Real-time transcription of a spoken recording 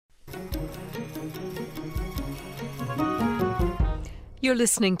You're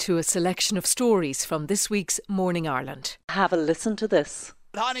listening to a selection of stories from this week's Morning Ireland. Have a listen to this.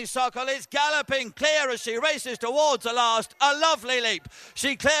 Honeysuckle is galloping clear as she races towards the last. A lovely leap.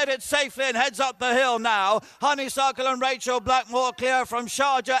 She cleared it safely and heads up the hill now. Honeysuckle and Rachel Blackmore clear from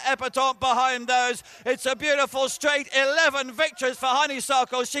Sharjah Epatante behind those. It's a beautiful straight. 11 victories for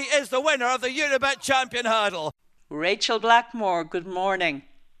Honeysuckle. She is the winner of the Unibet Champion Hurdle. Rachel Blackmore, good morning.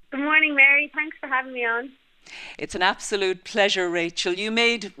 Good morning, Mary. Thanks for having me on. It's an absolute pleasure, Rachel. You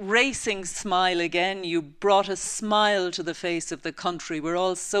made racing smile again. You brought a smile to the face of the country. We're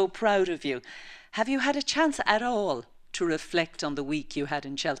all so proud of you. Have you had a chance at all to reflect on the week you had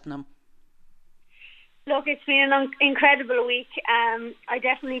in Cheltenham? Look, it's been an incredible week. I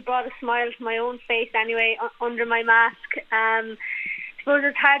definitely brought a smile to my own face anyway, under my mask. I suppose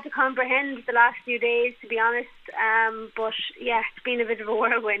it's hard to comprehend the last few days, to be honest. But yeah, it's been a bit of a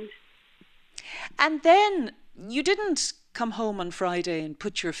whirlwind. And then you didn't come home on Friday and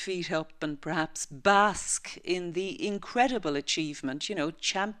put your feet up and perhaps bask in the incredible achievement, you know,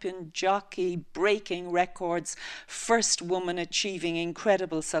 champion jockey, breaking records, first woman achieving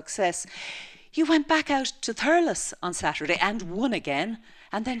incredible success. You went back out to Thurles on Saturday and won again,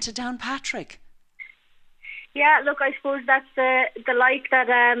 and then to Downpatrick. Yeah, look, I suppose that's the life that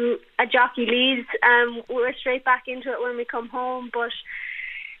a jockey leads. We're straight back into it when we come home, but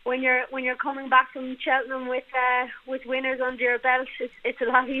when you're coming back from Cheltenham with winners under your belt, it's a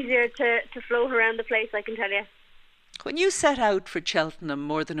lot easier to float around the place, I can tell you. When you set out for Cheltenham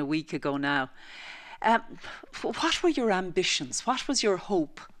more than a week ago now, what were your ambitions? What was your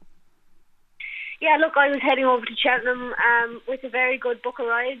hope? Yeah, look, I was heading over to Cheltenham with a very good book of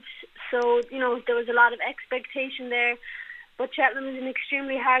rides, so you know there was a lot of expectation there. But Cheltenham is an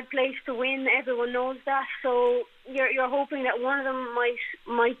extremely hard place to win. Everyone knows that. So you're hoping that one of them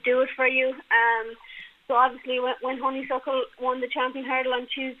might do it for you. So obviously, when Honeysuckle won the Champion Hurdle on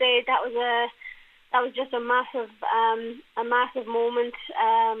Tuesday, that was just a massive moment,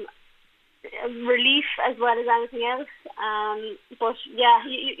 a relief as well as anything else. But yeah,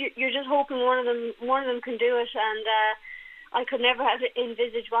 you're just hoping one of them can do it, and I could never have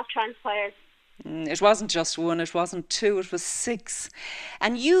envisaged what transpired. It wasn't just one, it wasn't two, it was six.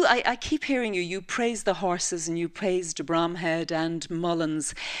 And I keep hearing you praise the horses and you praise de Bromhead and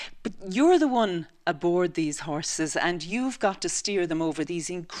Mullins, but you're the one aboard these horses and you've got to steer them over these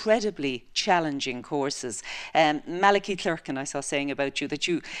incredibly challenging courses. Malachy Clerkin, I saw saying about you that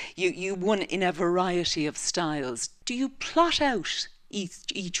you won in a variety of styles. Do you plot out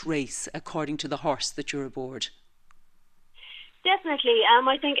each race according to the horse that you're aboard? Definitely.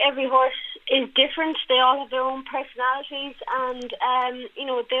 I think every horse is different. They all have their own personalities, and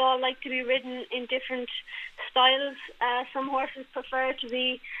they all like to be ridden in different styles. Some horses prefer to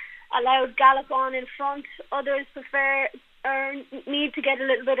be allowed gallop on in front. Others prefer or need to get a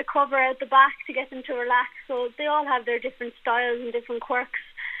little bit of cover out the back to get them to relax. So they all have their different styles and different quirks.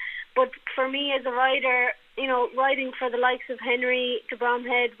 But for me as a rider, riding for the likes of Henry, de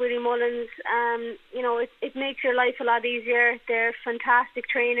Bromhead, Willie Mullins, it makes your life a lot easier. They're fantastic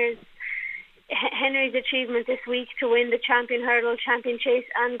trainers. Henry's achievement this week to win the Champion Hurdle, Champion Chase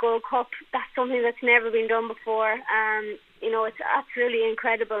and Gold Cup, that's something that's never been done before. It's absolutely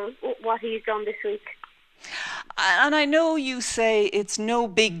incredible what he's done this week. And I know you say it's no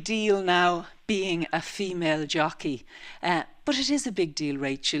big deal now being a female jockey, but it is a big deal,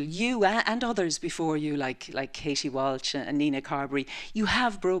 Rachel. You and others before you, like Katie Walsh and Nina Carberry, you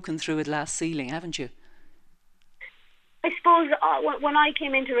have broken through a glass ceiling, haven't you? I suppose when I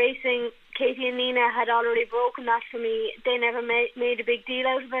came into racing, Katie and Nina had already broken that for me. They never made a big deal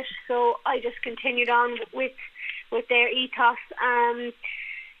out of it, so I just continued on with their ethos.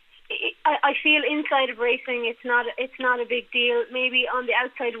 I feel inside of racing it's not a big deal. Maybe on the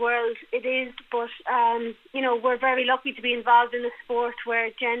outside world it is, but we're very lucky to be involved in a sport where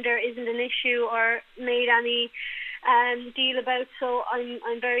gender isn't an issue or made any deal about. So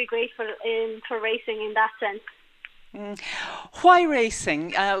I'm very grateful for racing in that sense. Why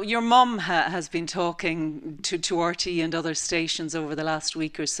racing? Your mum has been talking to RTÉ and other stations over the last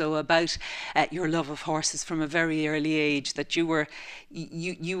week or so about your love of horses from a very early age, that you were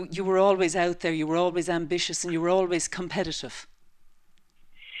always out there, you were always ambitious and you were always competitive.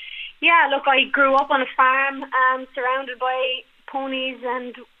 Yeah, look, I grew up on a farm surrounded by ponies,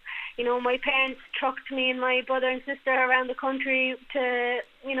 and my parents trucked me and my brother and sister around the country to,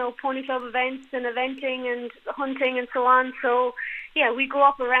 pony club events and eventing and hunting and so on. So, yeah, we grew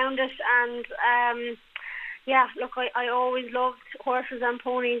up around it, and, I always loved horses and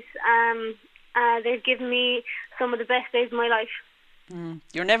ponies. They've given me some of the best days of my life.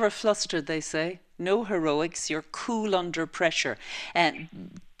 You're never flustered, they say. No heroics. You're cool under pressure.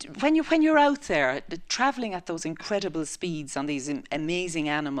 And when you're out there travelling at those incredible speeds on these amazing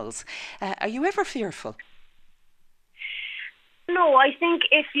animals, are you ever fearful? No, I think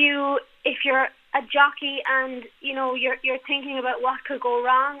if you're a jockey and you're thinking about what could go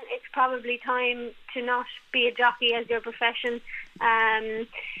wrong, it's probably time to not be a jockey as your profession.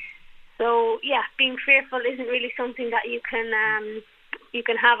 So yeah, being fearful isn't really something that you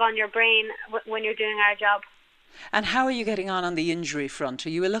can have on your brain when you're doing our job. And how are you getting on the injury front? Are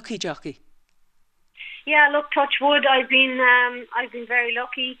you a lucky jockey? Yeah, look, touch wood. I've been very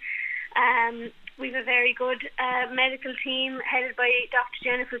lucky. We've a very good medical team headed by Dr.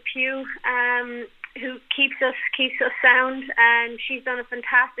 Jennifer Pugh, who keeps us sound, and she's done a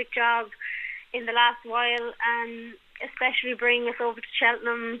fantastic job in the last while, especially bringing us over to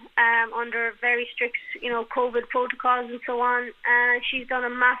Cheltenham under very strict, COVID protocols and so on. She's done a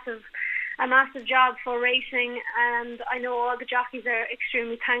massive job for racing, and I know all the jockeys are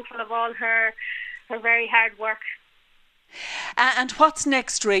extremely thankful of all her very hard work. And what's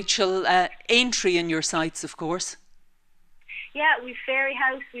next, Rachel? Aintree in your sights, of course. Yeah, we've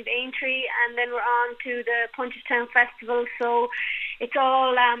Fairyhouse, we've Aintree, and then we're on to the Punchestown Festival. So it's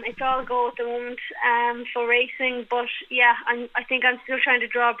all go at the moment for racing. But yeah, I think I'm still trying to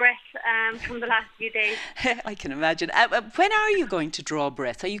draw breath from the last few days. I can imagine. When are you going to draw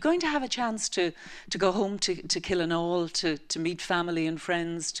breath? Are you going to have a chance to go home to Killinall, to meet family and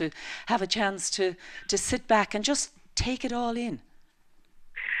friends, to have a chance to sit back and just take it all in?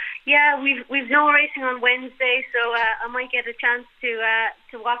 Yeah, we've no racing on Wednesday, so I might get a chance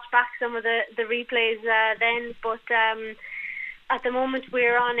to watch back some of the replays then. But at the moment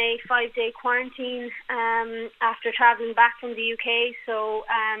we're on a 5-day quarantine after travelling back from the UK. So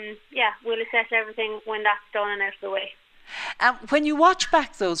yeah, we'll assess everything when that's done and out of the way. When you watch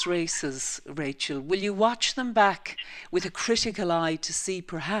back those races, Rachel, will you watch them back with a critical eye to see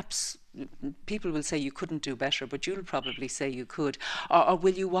perhaps, people will say you couldn't do better, but you'll probably say you could, or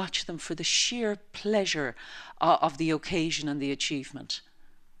will you watch them for the sheer pleasure of the occasion and the achievement?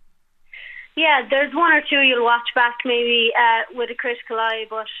 Yeah, there's one or two you'll watch back maybe with a critical eye,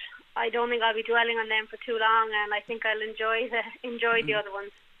 but I don't think I'll be dwelling on them for too long, and I think I'll enjoy the other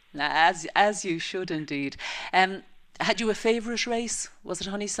ones. As you should indeed. Had you a favourite race? Was it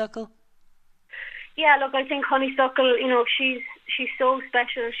Honeysuckle? Yeah, look, I think Honeysuckle, she's so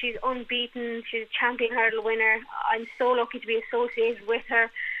special. She's unbeaten. She's a champion hurdle winner. I'm so lucky to be associated with her.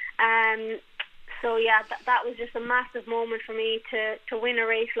 So yeah, that was just a massive moment for me to win a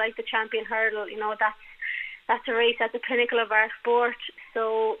race like the champion hurdle. That's a race at the pinnacle of our sport.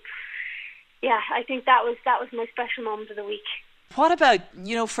 So yeah, I think that was my special moment of the week. What about,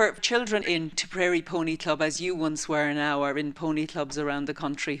 for children in Tipperary Pony Club, as you once were now, or in pony clubs around the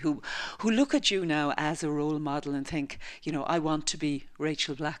country, who look at you now as a role model and think, I want to be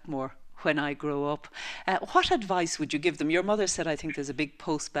Rachel Blackmore when I grow up. What advice would you give them? Your mother said, I think there's a big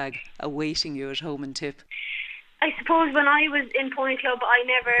post bag awaiting you at home in Tip. I suppose when I was in Pony Club, I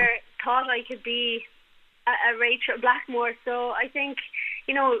never thought I could be a Rachel Blackmore. So I think,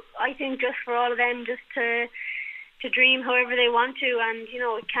 just for all of them, just to dream however they want to, and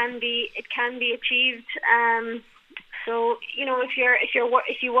it can be achieved. So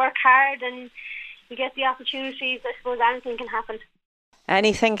if you work hard and you get the opportunities, I suppose anything can happen.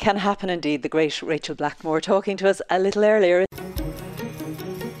 Anything can happen indeed. The great Rachel Blackmore talking to us a little earlier.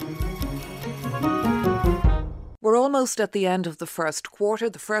 We're almost at the end of the first quarter,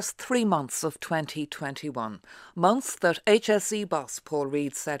 the first 3 months of 2021. Months that HSE boss Paul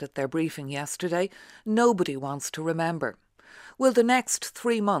Reid said at their briefing yesterday, nobody wants to remember. Will the next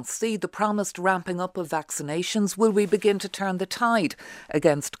 3 months see the promised ramping up of vaccinations? Will we begin to turn the tide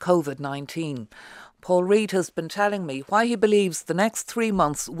against COVID-19? Paul Reid has been telling me why he believes the next 3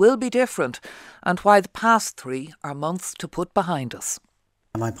 months will be different and why the past 3 are months to put behind us.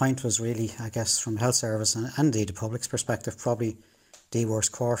 My point was really, I guess, from health service and indeed the public's perspective, probably the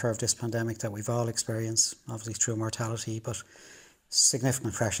worst quarter of this pandemic that we've all experienced, obviously through mortality, but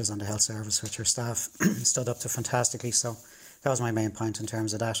significant pressures on the health service, which our staff stood up to fantastically. So that was my main point in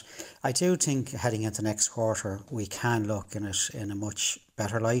terms of that. I do think heading into next quarter, we can look in it in a much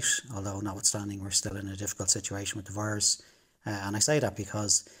better light, although notwithstanding we're still in a difficult situation with the virus. And I say that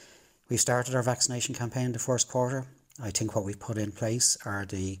because we've started our vaccination campaign in the first quarter. I think what we've put in place are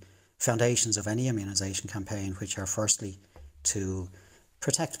the foundations of any immunisation campaign, which are firstly to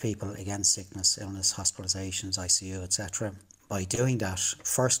protect people against sickness, illness, hospitalisations, ICU, etc. By doing that,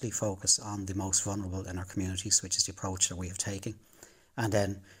 firstly focus on the most vulnerable in our communities, which is the approach that we have taken, and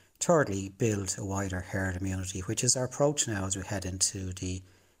then Thirdly, build a wider herd immunity, which is our approach now as we head into the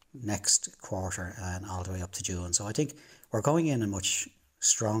next quarter and all the way up to June. So I think we're going in a much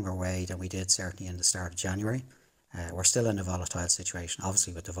stronger way than we did certainly in the start of January. We're still in a volatile situation,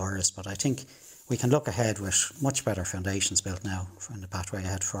 obviously, with the virus, but I think we can look ahead with much better foundations built now in the pathway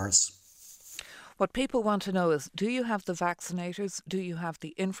ahead for us. What people want to know is, do you have the vaccinators, do you have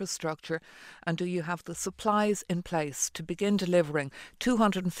the infrastructure, and do you have the supplies in place to begin delivering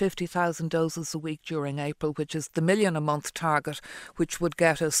 250,000 doses a week during April, which is the million a month target, which would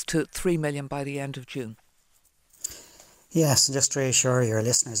get us to 3 million by the end of June? Yes, and just to reassure your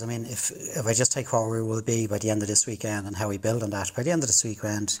listeners, I mean, if I just take where we will be by the end of this weekend and how we build on that, by the end of this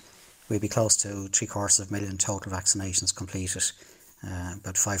weekend, we'll be close to 750,000 total vaccinations completed.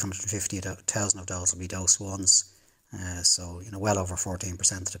 About 550,000 of those will be dose ones, so well over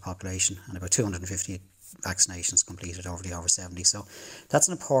 14% of the population, and about 250 vaccinations completed over the over 70. So that's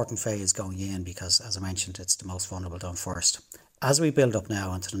an important phase going in because, as I mentioned, it's the most vulnerable done first. As we build up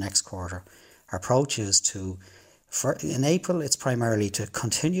now into the next quarter, our approach is in April, it's primarily to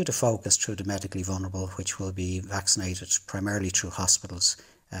continue to focus through the medically vulnerable, which will be vaccinated primarily through hospitals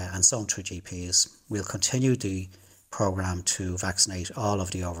and some through GPs. We'll continue the programme to vaccinate all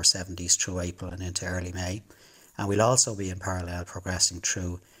of the over 70s through April and into early May. And we'll also be in parallel progressing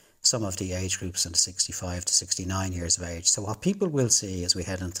through some of the age groups in the 65 to 69 years of age. So what people will see as we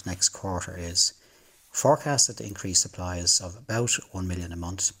head into the next quarter is forecasted increased supplies of about 1 million a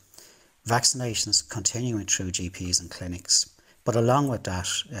month, vaccinations continuing through GPs and clinics, but along with that,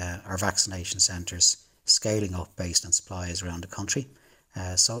 our vaccination centres scaling up based on supplies around the country.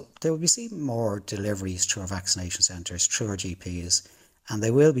 So they will be seeing more deliveries through our vaccination centres, through our GPs, and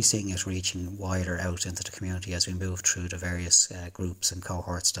they will be seeing it reaching wider out into the community as we move through the various groups and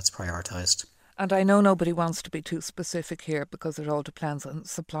cohorts that's prioritised. And I know nobody wants to be too specific here because it all depends on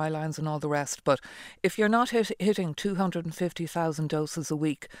supply lines and all the rest, but if you're not hitting 250,000 doses a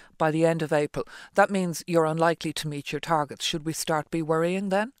week by the end of April, that means you're unlikely to meet your targets. Should we start be worrying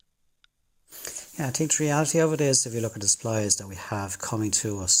then? Yeah, I think the reality of it is, if you look at the supplies that we have coming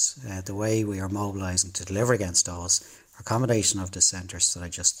to us, the way we are mobilising to deliver against those, a combination of the centres that I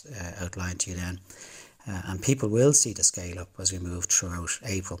just outlined to you then, and people will see the scale up as we move throughout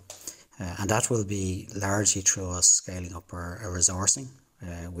April, and that will be largely through us scaling up our resourcing.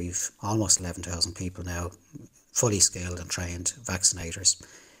 We've almost 11,000 people now, fully skilled and trained vaccinators,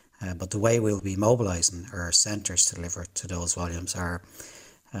 but the way we'll be mobilising our centres to deliver to those volumes are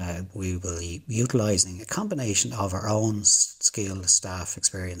we will be utilising a combination of our own skilled staff,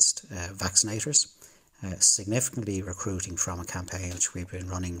 experienced vaccinators, significantly recruiting from a campaign which we've been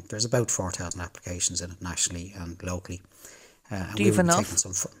running. There's about 4,000 applications in it nationally and locally. Do you have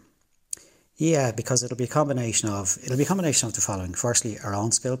enough? Yeah, because it'll be a combination of the following. Firstly, our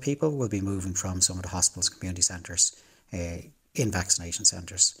own skilled people will be moving from some of the hospitals, community centres, in vaccination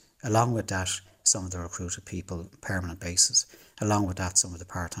centres. Along with that, some of the recruited people, permanent basis. Along with that, some of the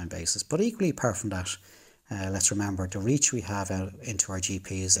part-time basis. But equally, apart from that, let's remember the reach we have out into our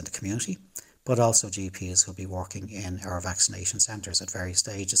GPs in the community, but also GPs will be working in our vaccination centres at various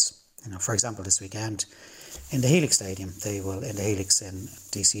stages. For example, this weekend in the Helix Stadium, in the Helix in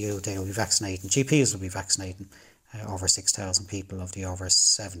DCU, they will be vaccinating, GPs will be vaccinating over 6,000 people of the over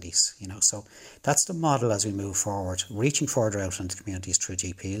 70s. So that's the model as we move forward, reaching further out into communities through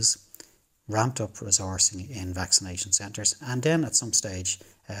GPs, ramped up resourcing in vaccination centres, and then at some stage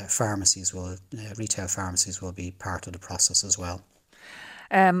retail pharmacies will be part of the process as well.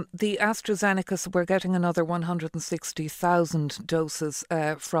 The AstraZeneca, we're getting another 160,000 doses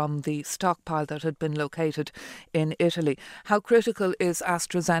from the stockpile that had been located in Italy. How critical is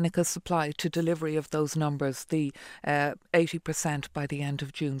AstraZeneca's supply to delivery of those numbers, the 80% by the end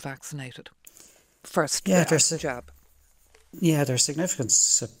of June vaccinated? First jab. Yeah, they're a significant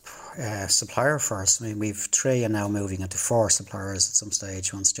supplier for us. I mean, we've 3 and now moving into 4 suppliers at some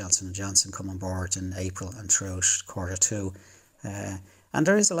stage once Johnson & Johnson come on board in April and throughout quarter 2. And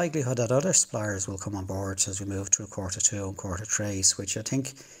there is a likelihood that other suppliers will come on board as we move through quarter 2 and quarter 3, which I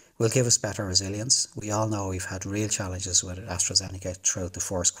think will give us better resilience. We all know we've had real challenges with AstraZeneca throughout the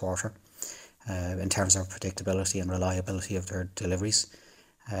first quarter in terms of predictability and reliability of their deliveries.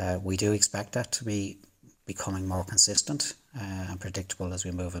 We do expect that to be becoming more consistent and predictable as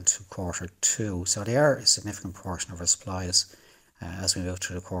we move into quarter 2. So they are a significant portion of our supplies as we move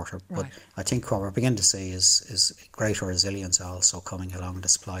through the quarter. Right. But I think what we're beginning to see is greater resilience also coming along the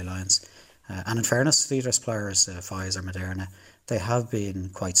supply lines. And in fairness to the other suppliers, Pfizer, Moderna, they have been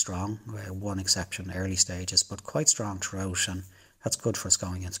quite strong, one exception, early stages, but quite strong throughout, and that's good for us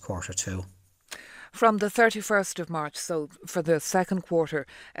going into quarter 2. From the 31st of March, so for the second quarter,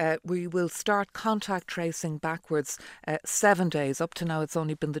 we will start contact tracing backwards 7 days. Up to now, it's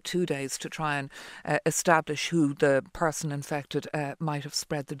only been the 2 days to try and establish who the person infected might have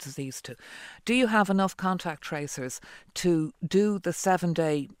spread the disease to. Do you have enough contact tracers to do the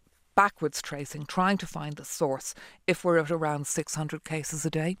 7-day backwards tracing, trying to find the source, if we're at around 600 cases a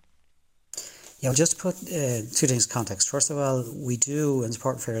day? Yeah, well, just to put 2 things in context. First of all, we do, and it's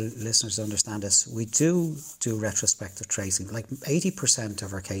important for our listeners to understand this, we do retrospective tracing. Like 80%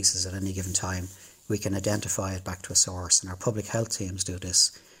 of our cases at any given time, we can identify it back to a source. And our public health teams do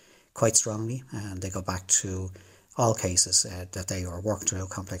this quite strongly. And they go back to all cases that they are working through,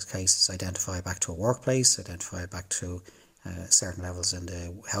 complex cases, identify back to a workplace, identify back to certain levels in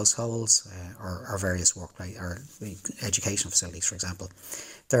the households or various workplace or educational facilities, for example.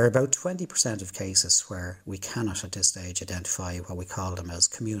 There are about 20% of cases where we cannot at this stage identify what we call them as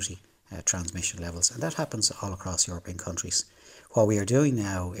community transmission levels, and that happens all across European countries. What we are doing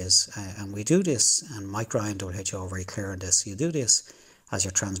now is, and we do this, and Mike Ryan, WHO, are very clear on this, you do this as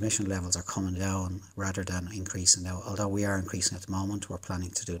your transmission levels are coming down rather than increasing. Now, although we are increasing at the moment, we're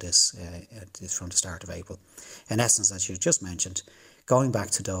planning to do this from the start of April. In essence, as you just mentioned, going back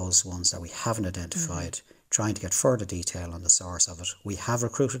to those ones that we haven't identified, trying to get further detail on the source of it. We have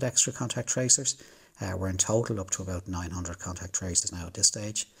recruited extra contact tracers. We're in total up to about 900 contact tracers now at this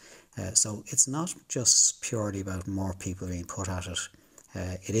stage. So it's not just purely about more people being put at it.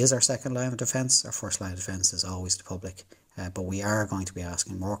 It is our second line of defence. Our first line of defence is always the public. But we are going to be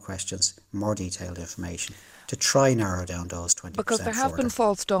asking more questions, more detailed information to try narrow down those 20%. Because there have been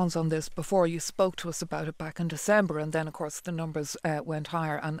false dawns on this before. You spoke to us about it back in December, and then, of course, the numbers went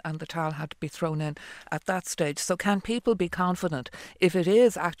higher and the towel had to be thrown in at that stage. So can people be confident if it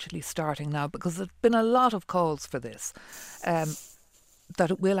is actually starting now, because there's been a lot of calls for this, that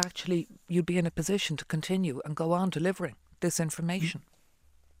it will actually, you'd be in a position to continue and go on delivering this information?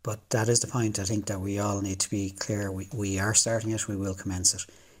 But that is the point, I think, that we all need to be clear. We are starting it, we will commence it.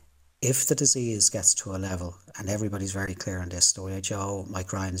 If the disease gets to a level, and everybody's very clear on this, the WHO,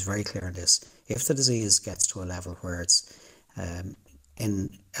 Mike Ryan is very clear on this, if the disease gets to a level where it's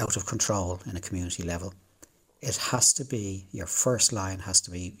out of control in a community level, it has to be, your first line has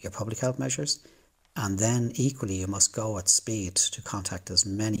to be your public health measures, and then equally you must go at speed to contact as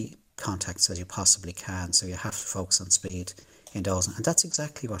many contacts as you possibly can, so you have to focus on speed in those. And that's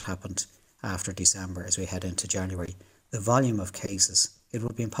exactly what happened after December as we head into January. The volume of cases, it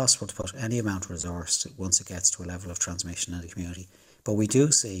would be impossible to put any amount of resource once it gets to a level of transmission in the community. But we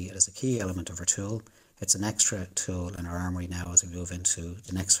do see it as a key element of our tool. It's an extra tool in our armoury now as we move into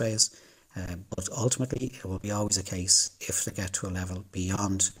the next phase. But ultimately, it will be always a case, if they get to a level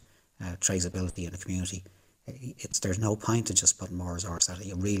beyond traceability in the community, there's no point in just putting more resource at it.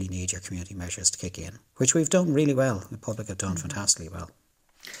 You really need your community measures to kick in, which we've done really well. The public have done fantastically well.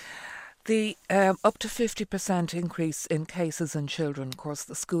 The up to 50% increase in cases in children, of course,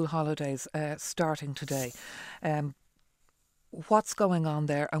 the school holidays starting today. What's going on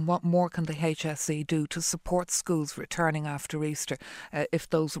there, and what more can the HSE do to support schools returning after Easter if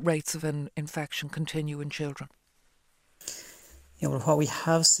those rates of infection continue in children? Yeah, well, what we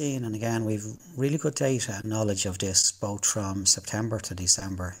have seen, and again, we've really good data and knowledge of this, both from September to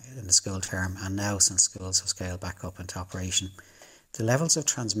December in the school term, and now since schools have scaled back up into operation. The levels of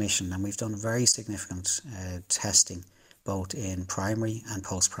transmission, and we've done very significant testing, both in primary and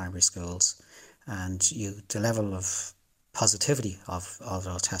post-primary schools, and the level of positivity of all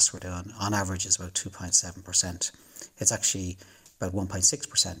those tests we're doing, on average, is about 2.7%. It's actually about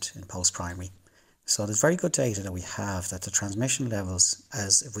 1.6% in post-primary. So there's very good data that we have that the transmission levels,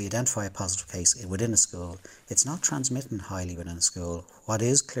 as if we identify a positive case within a school, it's not transmitting highly within a school. What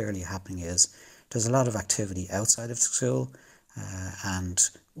is clearly happening is there's a lot of activity outside of the school and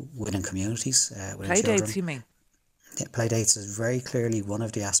within communities. Within Play children. dates, you mean? Yeah, play dates is very clearly one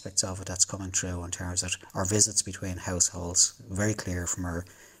of the aspects of it that's coming through in terms of our visits between households. Very clear from our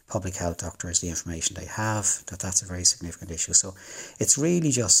public health doctors, the information they have, that's a very significant issue. So it's really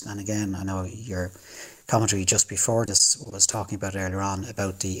just, and again, I know your commentary just before this was talking about earlier on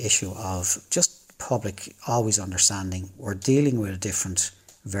about the issue of just public always understanding we're dealing with a different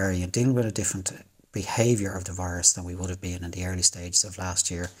variant, dealing with a different behaviour of the virus than we would have been in the early stages of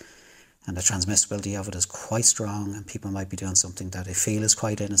last year. And the transmissibility of it is quite strong, and people might be doing something that they feel is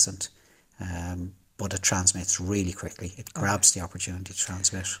quite innocent, but it transmits really quickly. It grabs the opportunity to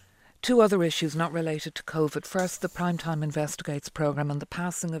transmit. Two other issues not related to COVID. First, the Primetime Investigates programme and the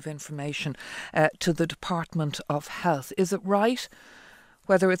passing of information to the Department of Health. Is it right,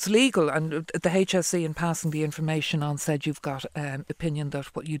 whether it's legal, and the HSE in passing the information on said you've got opinion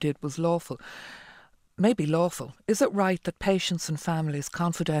that what you did was lawful, may be lawful. Is it right that patients' and families'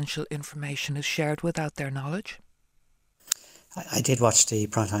 confidential information is shared without their knowledge? I did watch the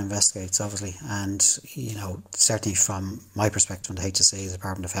Primetime Investigates, obviously, and, certainly from my perspective, the HSE, the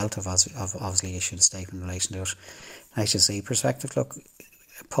Department of Health, have obviously issued a statement in relation to it. HSE perspective, look,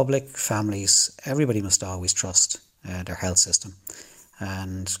 public, families, everybody must always trust their health system,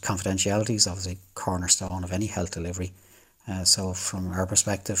 and confidentiality is obviously cornerstone of any health delivery. So from our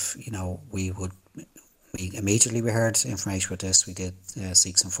perspective, we immediately we heard information with this. We did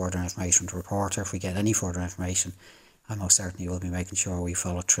seek some further information from the reporter. If we get any further information, I most certainly will be making sure we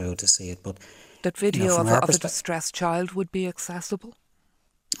follow through to see it. But that video of a distressed child would be accessible?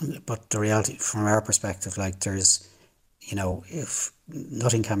 But the reality, from our perspective, there's, if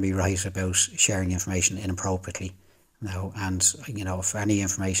nothing can be right about sharing information inappropriately now, and, if any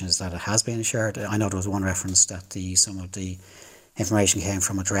information is that it has been shared, I know there was one reference that some of the information came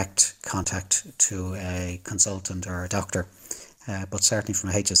from a direct contact to a consultant or a doctor. But certainly from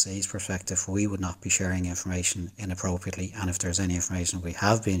a HSE's perspective, we would not be sharing information inappropriately. And if there's any information we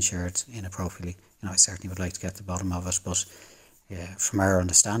have been shared inappropriately, I certainly would like to get to the bottom of it. But from our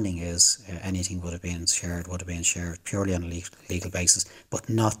understanding is anything would have been shared purely on a legal basis, but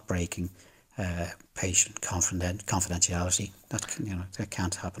not breaking patient confidentiality. That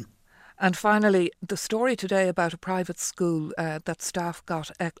can't happen. And finally, the story today about a private school that staff got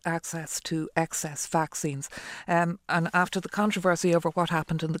access to excess vaccines. And after the controversy over what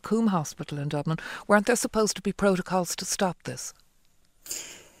happened in the Coombe Hospital in Dublin, weren't there supposed to be protocols to stop this?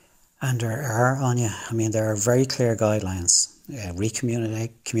 And there are, Anya. There are very clear guidelines,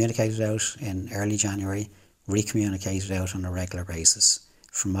 communicated out in early January, recommunicated out on a regular basis.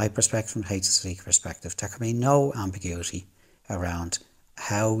 From my perspective, from HSE perspective, there can be no ambiguity around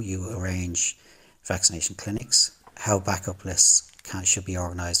how you arrange vaccination clinics, how backup lists should be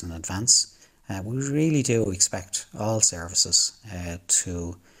organised in advance. We really do expect all services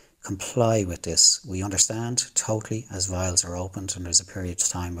to comply with this. We understand totally as vials are opened and there's a period of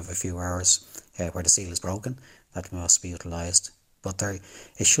time of a few hours where the seal is broken, that must be utilised. But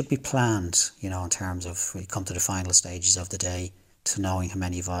it should be planned, in terms of we come to the final stages of the day to knowing how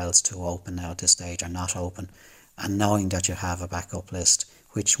many vials to open now at this stage are not open, and knowing that you have a backup list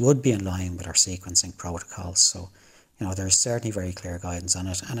which would be in line with our sequencing protocols. So, there's certainly very clear guidance on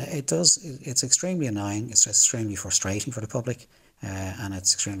it, and it's extremely annoying, it's extremely frustrating for the public, and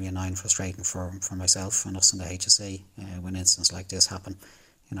it's extremely annoying and frustrating for myself and us in the HSE when incidents like this happen,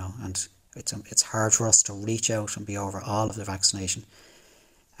 and it's hard for us to reach out and be over all of the vaccination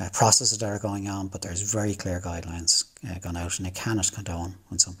processes that are going on, but there's very clear guidelines gone out, and it cannot condone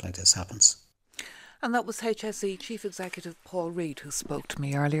when something like this happens. And that was HSE Chief Executive Paul Reid who spoke to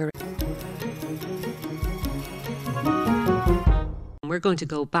me earlier. We're going to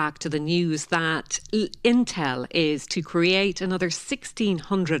go back to the news that Intel is to create another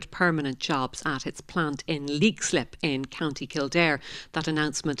 1,600 permanent jobs at its plant in Leixlip in County Kildare. That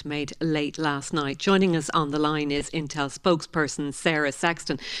announcement made late last night. Joining us on the line is Intel spokesperson Sarah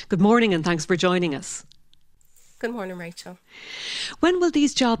Sexton. Good morning and thanks for joining us. Good morning, Rachel. When will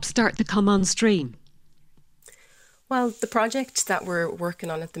these jobs start to come on stream? Well, the project that we're working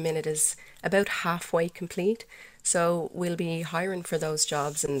on at the minute is about halfway complete. So we'll be hiring for those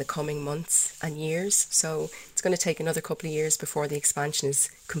jobs in the coming months and years. So it's going to take another couple of years before the expansion is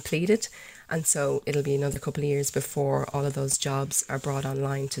completed. And so it'll be another couple of years before all of those jobs are brought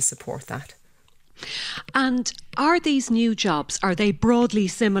online to support that. And are these new jobs, are they broadly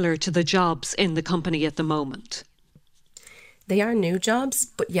similar to the jobs in the company at the moment? They are new jobs,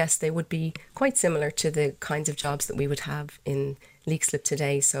 but yes, they would be quite similar to the kinds of jobs that we would have in Leixlip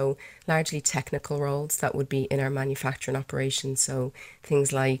today. So largely technical roles that would be in our manufacturing operations. So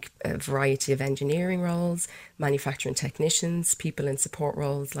things like a variety of engineering roles, manufacturing technicians, people in support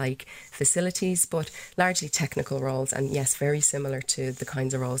roles like facilities, but largely technical roles. And yes, very similar to the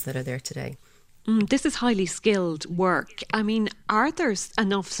kinds of roles that are there today. This is highly skilled work. Are there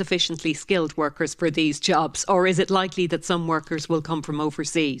enough sufficiently skilled workers for these jobs, or is it likely that some workers will come from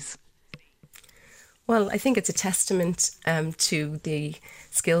overseas? Well, I think it's a testament to the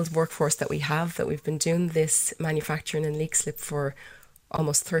skilled workforce that we have, that we've been doing this manufacturing in Leixlip for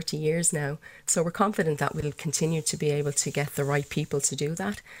almost 30 years now. So we're confident that we'll continue to be able to get the right people to do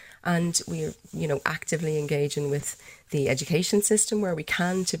that. And we're, actively engaging with the education system where we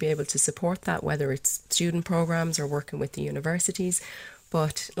can to be able to support that, whether it's student programs or working with the universities.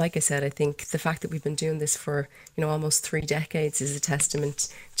 But like I said, I think the fact that we've been doing this for, almost 3 decades is a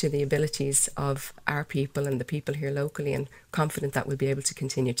testament to the abilities of our people and the people here locally, and confident that we'll be able to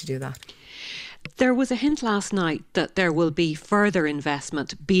continue to do that. There was a hint last night that there will be further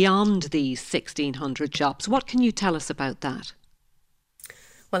investment beyond these 1,600 jobs. What can you tell us about that?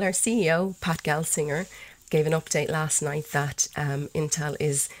 Well, our CEO, Pat Gelsinger, gave an update last night that Intel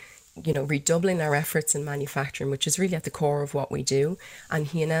is redoubling our efforts in manufacturing, which is really at the core of what we do. And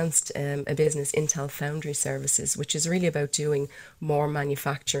he announced a business, Intel Foundry Services, which is really about doing more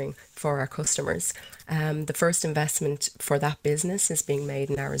manufacturing for our customers. The first investment for that business is being made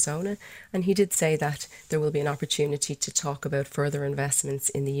in Arizona. And he did say that there will be an opportunity to talk about further investments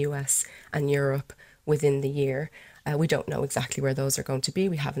in the US and Europe within the year. We don't know exactly where those are going to be.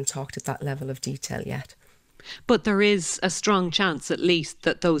 We haven't talked at that level of detail yet. But there is a strong chance, at least,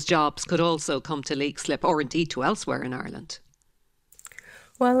 that those jobs could also come to Leixlip or indeed to elsewhere in Ireland.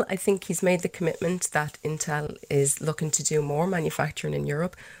 Well, I think he's made the commitment that Intel is looking to do more manufacturing in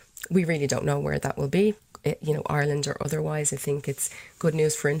Europe. We really don't know where that will be, Ireland or otherwise. I think it's good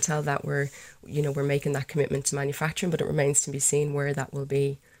news for Intel that we're making that commitment to manufacturing, but it remains to be seen where that will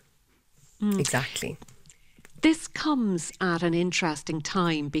be exactly. This comes at an interesting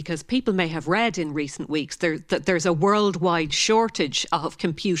time because people may have read in recent weeks that there's a worldwide shortage of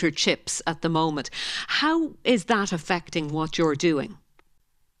computer chips at the moment. How is that affecting what you're doing?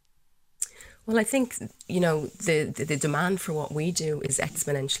 Well, I think, the demand for what we do is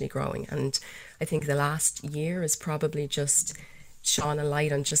exponentially growing. And I think the last year has probably just shone a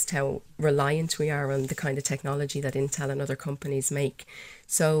light on just how reliant we are on the kind of technology that Intel and other companies make.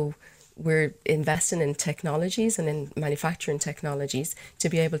 So we're investing in technologies and in manufacturing technologies to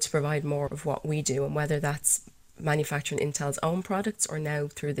be able to provide more of what we do, and whether that's manufacturing Intel's own products or now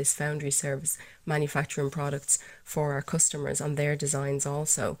through this foundry service, manufacturing products for our customers on their designs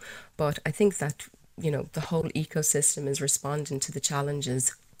also. But I think that, the whole ecosystem is responding to the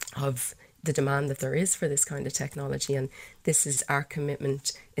challenges of the demand that there is for this kind of technology, and this is our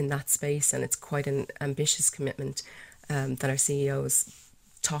commitment in that space, and it's quite an ambitious commitment that our CEOs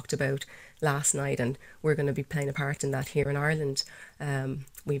talked about last night, and we're going to be playing a part in that here in Ireland.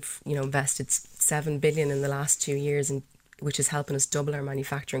 We've invested $7 billion in the last 2 years, which is helping us double our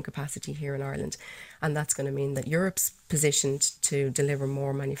manufacturing capacity here in Ireland, and that's going to mean that Europe's positioned to deliver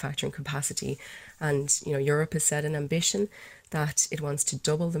more manufacturing capacity. And Europe has set an ambition that it wants to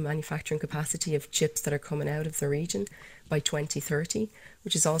double the manufacturing capacity of chips that are coming out of the region by 2030,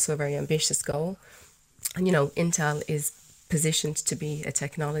 which is also a very ambitious goal. And Intel is positioned to be a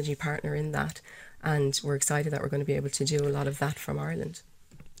technology partner in that, and we're excited that we're going to be able to do a lot of that from Ireland.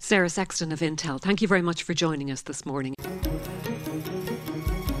 Sarah Sexton of Intel, thank you very much for joining us this morning.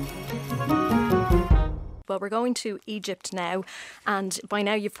 Well, we're going to Egypt now, and by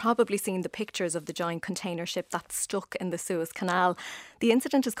now you've probably seen the pictures of the giant container ship that's stuck in the Suez Canal. The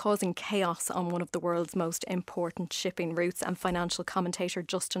incident is causing chaos on one of the world's most important shipping routes, and financial commentator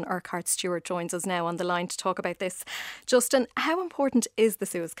Justin Urquhart-Stewart joins us now on the line to talk about this. Justin, how important is the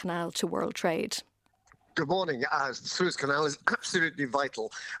Suez Canal to world trade? Good morning. The Suez Canal is absolutely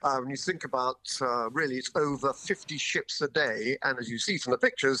vital. When you think about, really, it's over 50 ships a day. And as you see from the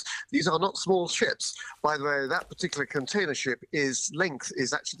pictures, these are not small ships. By the way, that particular container ship length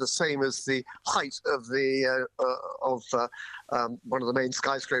is actually the same as the height of one of the main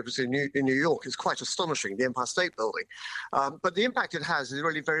skyscrapers in New York. It's quite astonishing, the Empire State Building. But the impact it has is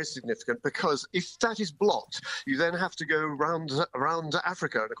really very significant, because if that is blocked, you then have to go around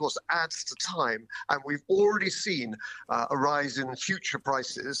Africa. And of course, it adds to time. And we've already seen a rise in future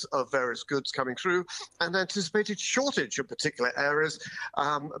prices of various goods coming through, and anticipated shortage of particular areas,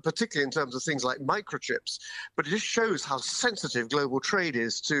 particularly in terms of things like microchips. But it just shows how sensitive global trade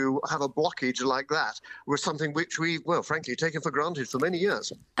is to have a blockage like that with something which we've, frankly, taken for granted for many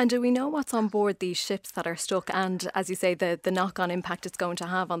years. And do we know what's on board these ships that are stuck, and, as you say, the knock-on impact it's going to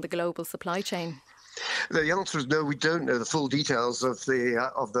have on the global supply chain? The answer is no. We don't know the full details of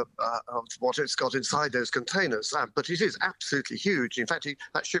what it's got inside those containers, but it is absolutely huge. In fact,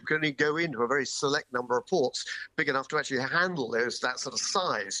 that ship can only go into a very select number of ports, big enough to actually handle that sort of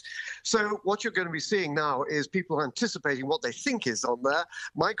size. So what you're going to be seeing now is people anticipating what they think is on there.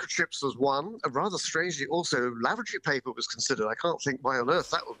 Microchips was one. Rather strangely, also lavatory paper was considered. I can't think why on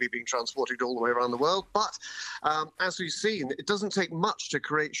earth that would be being transported all the way around the world. But as we've seen, it doesn't take much to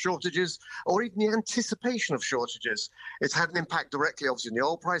create shortages, or even the anticipation of shortages. It's had an impact directly, obviously, in the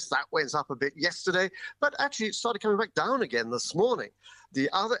oil price. That went up a bit yesterday, but actually it started coming back down again this morning. The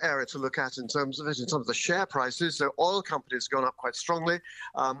other area to look at in terms of the share prices, so oil companies have gone up quite strongly,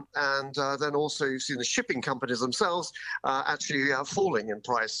 and then also you've seen the shipping companies themselves actually falling in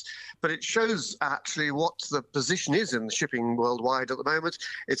price. But it shows actually what the position is in the shipping worldwide at the moment.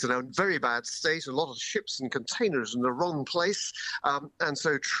 It's in a very bad state, a lot of ships and containers in the wrong place, and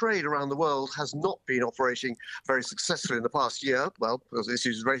so trade around the world has not been operating very successfully in the past year, well, because of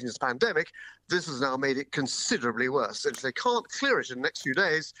issues relating to the pandemic. This has now made it considerably worse. And if they can't clear it in the next few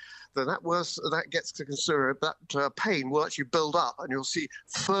days, then that gets to consider that pain will actually build up, and you'll see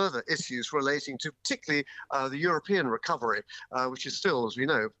further issues relating to particularly the European recovery, which is still, as we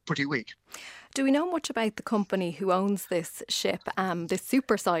know, pretty weak. Do we know much about the company who owns this ship, this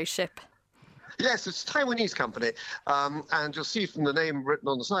supersize ship? Yes, it's a Taiwanese company, and you'll see from the name written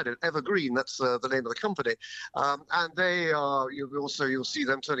on the side, Evergreen, that's the name of the company. And they are, you'll see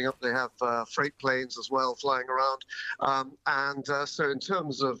them turning up. They have freight planes as well flying around. So in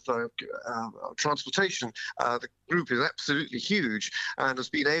terms of transportation, the group is absolutely huge and has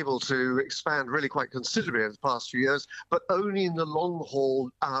been able to expand really quite considerably over the past few years, but only in the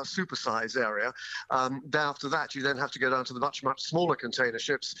long-haul supersize area. After that, you then have to go down to the much, much smaller container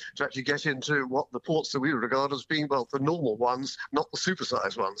ships to actually get into what the ports that we regard as being, well, the normal ones, not the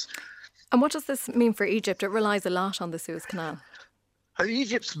supersized ones. And what does this mean for Egypt? It relies a lot on the Suez Canal.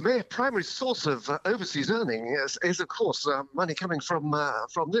 Egypt's primary source of overseas earning is of course, money coming from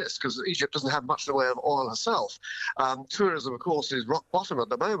this, because Egypt doesn't have much in the way of oil herself. Tourism, of course, is rock bottom at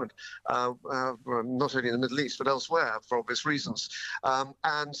the moment, not only in the Middle East, but elsewhere for obvious reasons.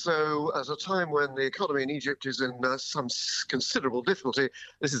 And so at a time when the economy in Egypt is in some considerable difficulty,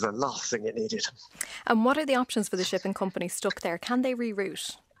 this is the last thing it needed. And what are the options for the shipping company stuck there? Can they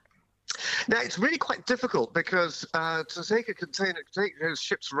reroute? Now, it's really quite difficult because to take those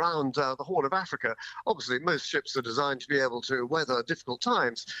ships around the Horn of Africa, obviously most ships are designed to be able to weather difficult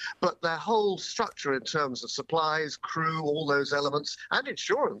times, but their whole structure in terms of supplies, crew, all those elements, and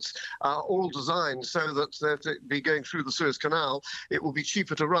insurance are all designed so that they'd be going through the Suez Canal. It will be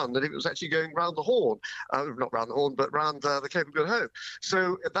cheaper to run than if it was actually going round the Horn, not round the Horn, but round the Cape of Good Hope.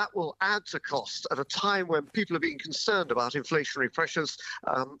 So that will add to cost at a time when people are being concerned about inflationary pressures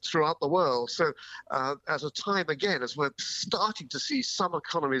throughout the world. So at a time, again, as we're starting to see some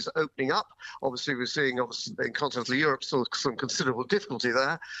economies opening up, obviously we're seeing in continental Europe still some considerable difficulty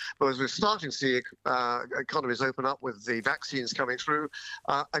there, but as we're starting to see economies open up with the vaccines coming through,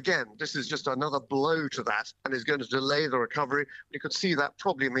 again, this is just another blow to that and is going to delay the recovery. You could see that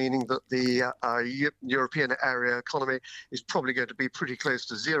probably meaning that the European area economy is probably going to be pretty close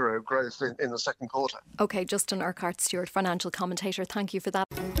to zero growth in the second quarter. OK, Justin Urquhart-Stewart, financial commentator, thank you for that.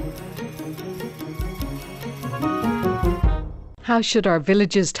 How should our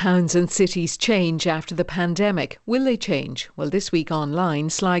villages, towns and cities change after the pandemic? Will they change? Well, this week online,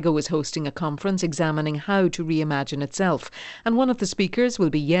 Sligo is hosting a conference examining how to reimagine itself. And one of the speakers will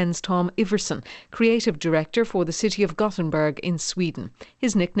be Jens Tom Iversen, Creative Director for the city of Gothenburg in Sweden.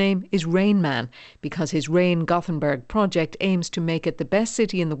 His nickname is Rain Man because his Rain Gothenburg project aims to make it the best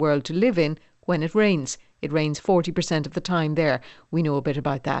city in the world to live in when it rains. It rains 40% of the time there. We know a bit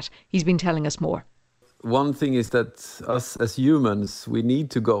about that. He's been telling us more. One thing is that us as humans, we need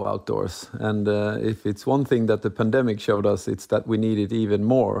to go outdoors. And if it's one thing that the pandemic showed us, it's that we need it even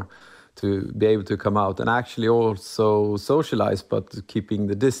more to be able to come out and actually also socialize, but keeping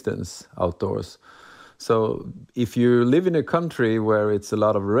the distance outdoors. So if you live in a country where it's a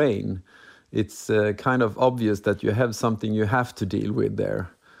lot of rain, it's kind of obvious that you have something you have to deal with there.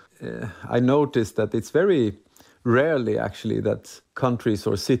 I noticed that it's very rarely actually that countries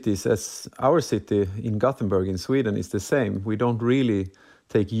or cities, as our city in Gothenburg in Sweden is the same. We don't really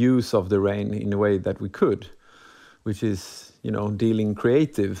take use of the rain in a way that we could, which is, dealing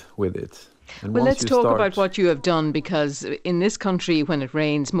creative with it. And well, let's talk about what you have done, because in this country, when it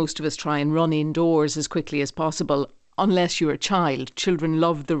rains, most of us try and run indoors as quickly as possible. Unless you're a child, children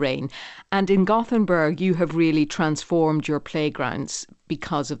love the rain. And in Gothenburg, you have really transformed your playgrounds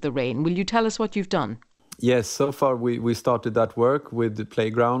because of the rain. Will you tell us what you've done? Yes, so far we started that work with the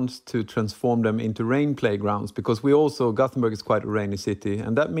playgrounds to transform them into rain playgrounds, because Gothenburg is quite a rainy city.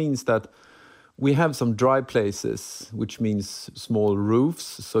 And that means that we have some dry places, which means small roofs,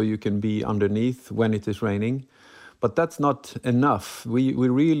 so you can be underneath when it is raining. But that's not enough.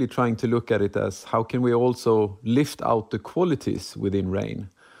 We're really trying to look at it as how can we also lift out the qualities within rain.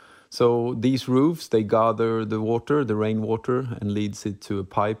 So these roofs, they gather the water, the rainwater, and leads it to a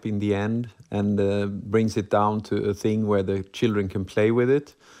pipe in the end and brings it down to a thing where the children can play with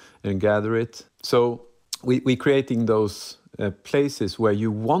it and gather it. So we're creating those places where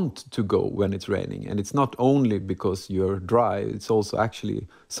you want to go when it's raining. And it's not only because you're dry, it's also actually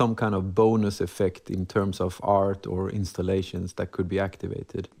some kind of bonus effect in terms of art or installations that could be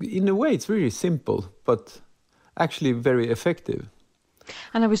activated. In a way, it's really simple, but actually very effective.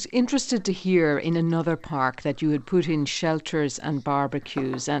 And I was interested to hear in another park that you had put in shelters and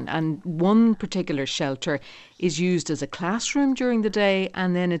barbecues, and one particular shelter is used as a classroom during the day,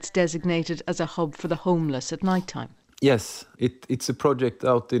 and then it's designated as a hub for the homeless at night time. Yes, it's a project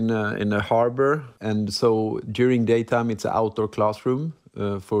out in a harbour, and so during daytime it's an outdoor classroom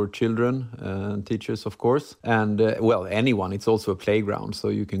for children and teachers, of course, and well, anyone. It's also a playground, so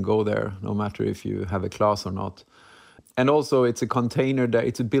you can go there no matter if you have a class or not. And also it's a container that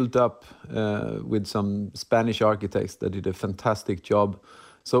it's built up with some Spanish architects that did a fantastic job.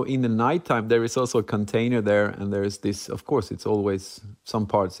 So in the nighttime there is also a container there, and there is this, of course, it's always, some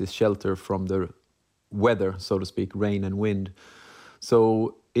parts is shelter from the weather, so to speak, rain and wind.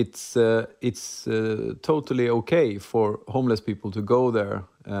 So it's totally okay for homeless people to go there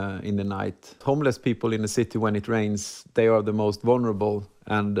in the night. Homeless people in the city, when it rains, they are the most vulnerable,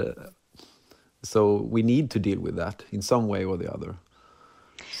 and so we need to deal with that in some way or the other.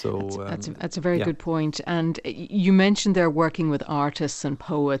 So that's a very good point. And you mentioned they're working with artists and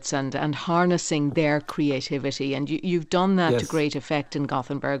poets and harnessing their creativity. And you've done that to great effect in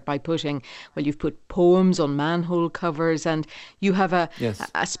Gothenburg by you've put poems on manhole covers, and you have a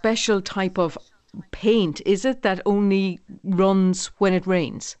special type of paint, is it, that only runs when it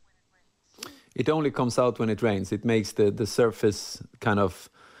rains? It only comes out when it rains. It makes the surface kind of,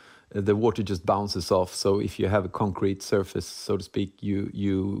 the water just bounces off. So if you have a concrete surface, so to speak,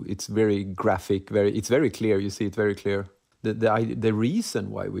 it's very graphic, it's very clear. You see it very clear. The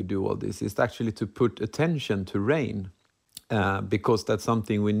reason why we do all this is actually to put attention to rain, because that's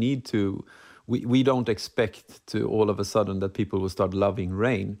something we need to. We don't expect to all of a sudden that people will start loving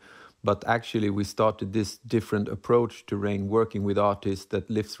rain, but actually we started this different approach to rain, working with artists that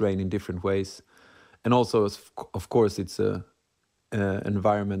lifts rain in different ways, and also, of course, it's a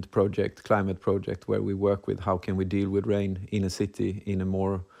environment project, climate project, where we work with how can we deal with rain in a city in a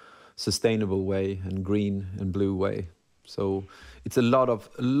more sustainable way and green and blue way. So it's a lot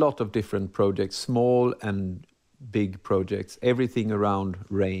of different projects, small and big projects, everything around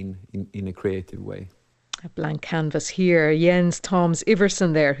rain in a creative way. A blank canvas here. Jens Toms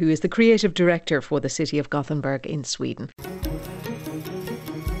Iversen there, who is the creative director for the city of Gothenburg in Sweden.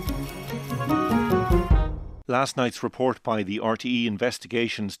 Last night's report by the RTE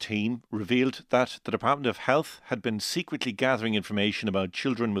investigations team revealed that the Department of Health had been secretly gathering information about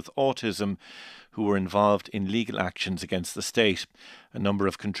children with autism who were involved in legal actions against the state. A number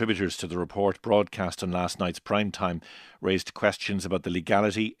of contributors to the report, broadcast on last night's primetime, raised questions about the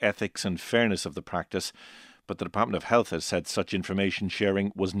legality, ethics and fairness of the practice, but the Department of Health has said such information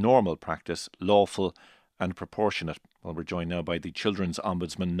sharing was normal practice, lawful and proportionate. Well, we're joined now by the Children's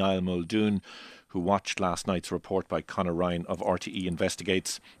Ombudsman Niall Muldoon, who watched last night's report by Conor Ryan of RTE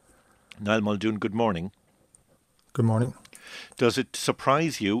Investigates. Niall Muldoon, good morning. Good morning. Does it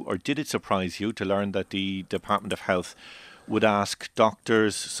surprise you, or did it surprise you, to learn that the Department of Health would ask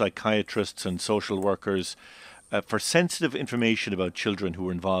doctors, psychiatrists and social workers for sensitive information about children who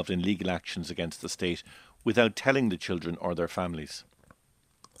were involved in legal actions against the state without telling the children or their families?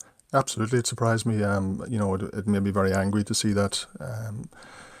 Absolutely, it surprised me. It made me very angry to see that.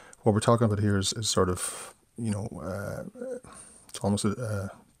 What we're talking about here is sort of, it's almost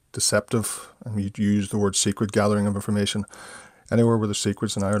deceptive, and we use the word secret gathering of information. Anywhere where there's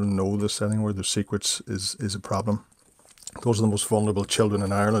secrets, in Ireland know this, anywhere where there's secrets is a problem. Those are the most vulnerable children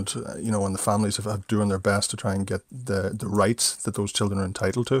in Ireland, and the families have doing their best to try and get the rights that those children are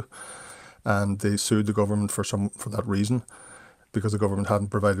entitled to. And they sued the government for that reason, because the government hadn't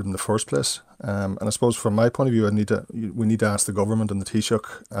provided them in the first place. And I suppose from my point of view, we need to ask the government and the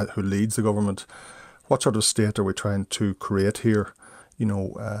Taoiseach, who leads the government, what sort of state are we trying to create here?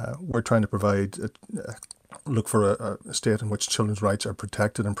 We're trying to provide, look for a state in which children's rights are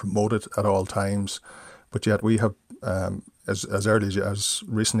protected and promoted at all times. But yet we have, as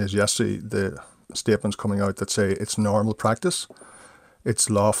recently as yesterday, the statements coming out that say it's normal practice, it's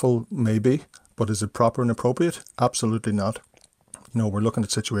lawful maybe, but is it proper and appropriate? Absolutely not. We're looking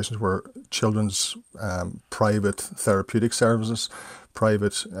at situations where children's private therapeutic services,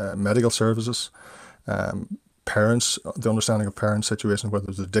 private medical services, parents, the understanding of parents' situations, whether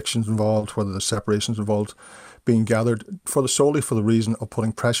there's addictions involved, whether there's separations involved, being gathered solely for the reason of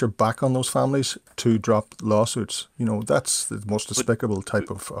putting pressure back on those families to drop lawsuits. That's the most despicable type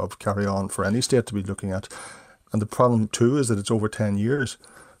of carry on for any state to be looking at. And the problem too is that it's over 10 years.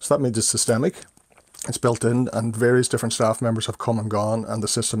 So that means it's systemic. It's built in, and various different staff members have come and gone, and the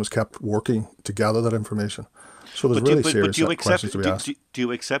system has kept working to gather that information. So there's really serious questions to be asked. Do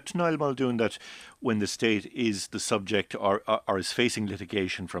you accept, Niall Muldoon, that when the state is the subject or is facing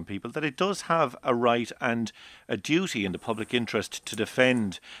litigation from people, that it does have a right and a duty in the public interest to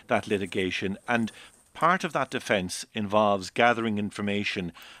defend that litigation, and part of that defence involves gathering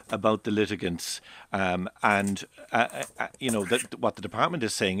information about the litigants, that what the department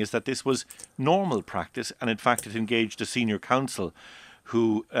is saying is that this was normal practice, and in fact it engaged a senior counsel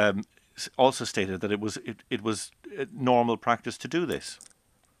who also stated that it was normal practice to do this.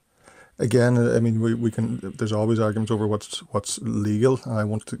 Again, I mean, we can. There's always arguments over what's legal, and I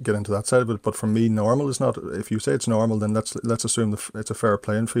won't get into that side of it. But for me, normal is not. If you say it's normal, then let's assume it's a fair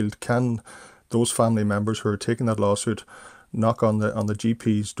playing field. Can those family members who are taking that lawsuit knock on the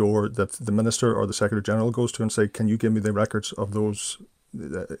GP's door that the Minister or the Secretary General goes to and say, can you give me the records of those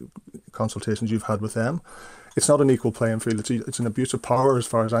consultations you've had with them? It's not an equal playing field. It's an abuse of power as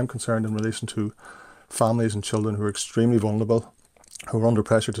far as I'm concerned in relation to families and children who are extremely vulnerable, who are under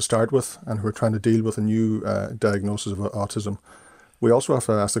pressure to start with, and who are trying to deal with a new diagnosis of autism. We also have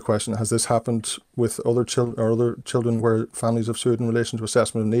to ask the question, has this happened with other children where families have sued in relation to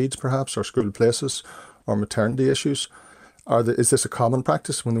assessment of needs, perhaps, or school places, or maternity issues? Is this a common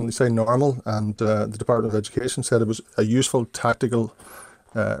practice? When we say normal, and the Department of Education said it was a useful tactical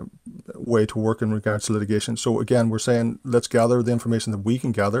way to work in regards to litigation. So again, we're saying let's gather the information that we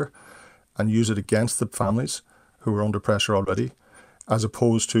can gather and use it against the families who are under pressure already, as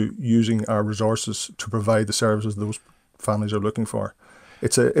opposed to using our resources to provide the services those families are looking for.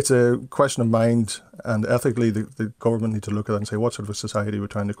 It's a question of mind, and ethically the government need to look at that and say, what sort of a society we're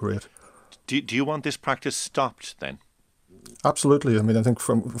trying to create. Do you want this practice stopped then? Absolutely. I mean, I think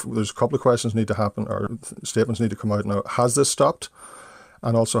there's a couple of questions need to happen, or statements need to come out now. Has this stopped?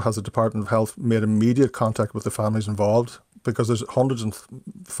 And also, has the Department of Health made immediate contact with the families involved? Because there's hundreds of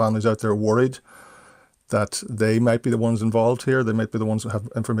families out there worried that they might be the ones involved here. They might be the ones that have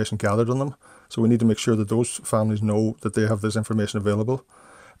information gathered on them. So we need to make sure that those families know that they have this information available.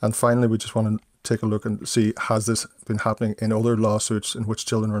 And finally, we just want to take a look and see, has this been happening in other lawsuits in which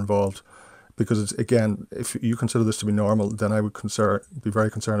children are involved? Because it's, again, if you consider this to be normal, then I would be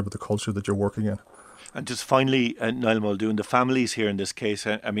very concerned about the culture that you're working in. And just finally, Niall Muldoon, the families here in this case,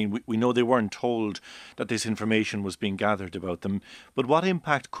 I mean, we know they weren't told that this information was being gathered about them, but what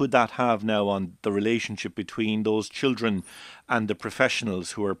impact could that have now on the relationship between those children and the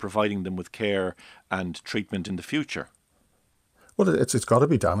professionals who are providing them with care and treatment in the future? Well, it's got to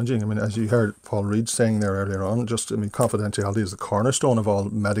be damaging. I mean, as you heard Paul Reid saying there earlier on, confidentiality is the cornerstone of all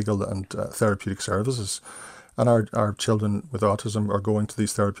medical and therapeutic services. And our children with autism are going to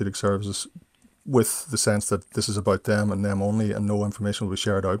these therapeutic services with the sense that this is about them and them only, and no information will be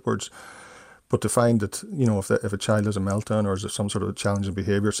shared outwards. But to find that, if a child has a meltdown or is some sort of challenging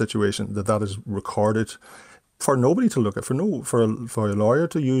behaviour situation, that is recorded for nobody to look at, for a lawyer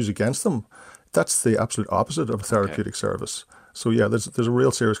to use against them, that's the absolute opposite of a therapeutic service. So yeah, there's a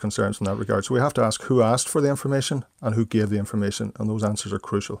real serious concerns in that regard. So we have to ask who asked for the information and who gave the information, and those answers are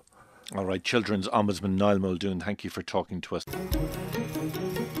crucial. All right, Children's Ombudsman Niall Muldoon, thank you for talking to us.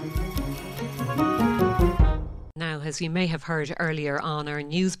 Now, as you may have heard earlier on our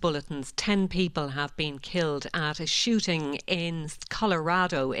news bulletins, 10 people have been killed at a shooting in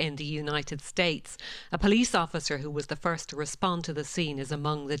Colorado in the United States. A police officer who was the first to respond to the scene is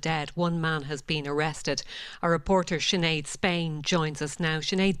among the dead. One man has been arrested. Our reporter Sinead Spain joins us now.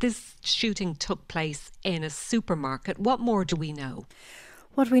 Sinead, this shooting took place in a supermarket. What more do we know?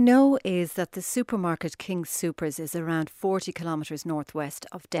 What we know is that the supermarket King Soopers is around 40 kilometres northwest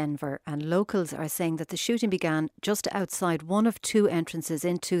of Denver, and locals are saying that the shooting began just outside one of two entrances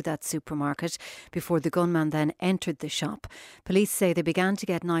into that supermarket before the gunman then entered the shop. Police say they began to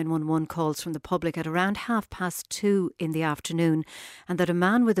get 911 calls from the public at around 2:30 in the afternoon, and that a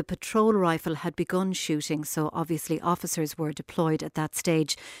man with a patrol rifle had begun shooting, so obviously officers were deployed at that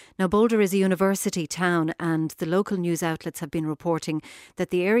stage. Now, Boulder is a university town, and the local news outlets have been reporting that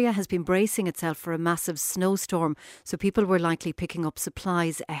the area has been bracing itself for a massive snowstorm, so people were likely picking up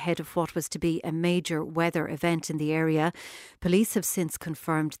supplies ahead of what was to be a major weather event in the area. Police have since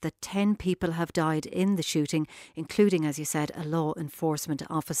confirmed that 10 people have died in the shooting, including, as you said, a law enforcement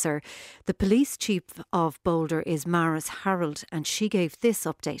officer. The police chief of Boulder is Maris Harold, and she gave this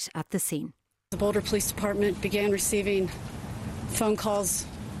update at the scene. The Boulder Police Department began receiving phone calls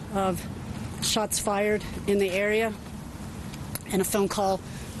of shots fired in the area, and a phone call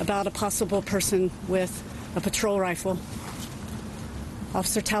about a possible person with a patrol rifle.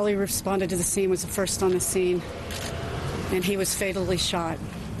 Officer Talley responded to the scene, was the first on the scene, and he was fatally shot.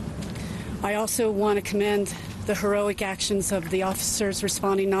 I also want to commend the heroic actions of the officers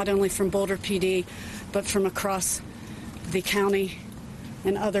responding not only from Boulder PD, but from across the county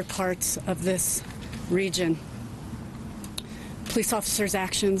and other parts of this region. Police officers'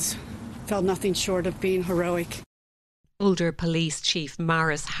 actions fell nothing short of being heroic. Boulder Police Chief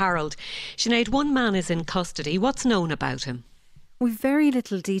Maris Harold. Sinead, one man is in custody. What's known about him? We've very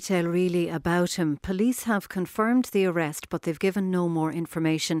little detail really about him. Police have confirmed the arrest, but they've given no more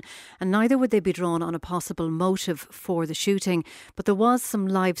information, and neither would they be drawn on a possible motive for the shooting. But there was some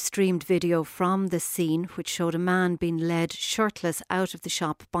live streamed video from the scene which showed a man being led shirtless out of the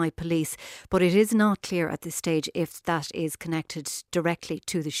shop by police, but it is not clear at this stage if that is connected directly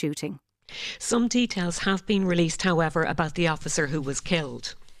to the shooting. Some details have been released, however, about the officer who was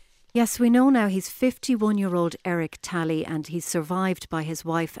killed. Yes, we know now he's 51-year-old Eric Talley, and he's survived by his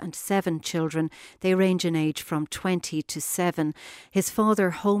wife and 7 children. They range in age from 20 to 7. His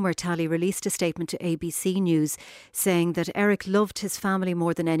father, Homer Talley, released a statement to ABC News saying that Eric loved his family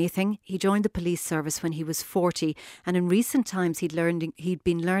more than anything. He joined the police service when he was 40, and in recent times he'd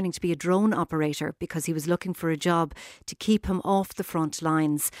been learning to be a drone operator because he was looking for a job to keep him off the front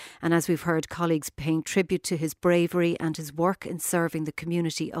lines. And as we've heard, colleagues paying tribute to his bravery and his work in serving the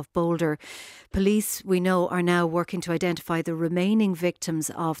community of Boulder. Police, we know, are now working to identify the remaining victims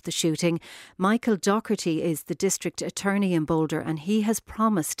of the shooting. Michael Docherty is the district attorney in Boulder, and he has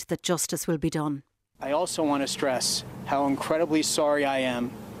promised that justice will be done. I also want to stress how incredibly sorry I am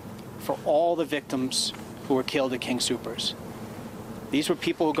for all the victims who were killed at King Soopers. These were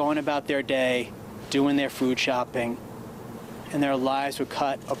people who were going about their day, doing their food shopping, and their lives were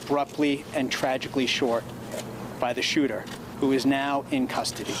cut abruptly and tragically short by the shooter, who is now in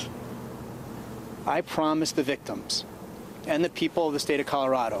custody. I promise the victims and the people of the state of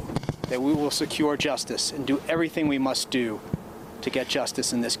Colorado that we will secure justice and do everything we must do to get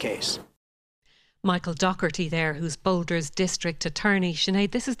justice in this case. Michael Docherty there, who's Boulder's district attorney. Sinead,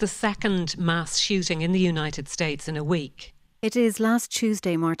 this is the second mass shooting in the United States in a week. It is. Last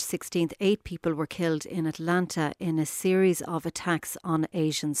Tuesday, March 16th, 8 people were killed in Atlanta in a series of attacks on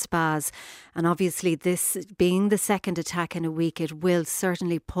Asian spas. And obviously, this being the second attack in a week, it will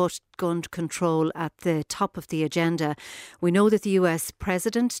certainly put gun control at the top of the agenda. We know that the US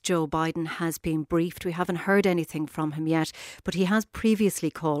President Joe Biden has been briefed. We haven't heard anything from him yet, but he has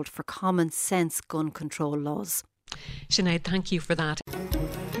previously called for common sense gun control laws. Sinead, thank you for that.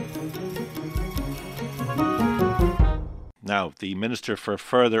 Now, the Minister for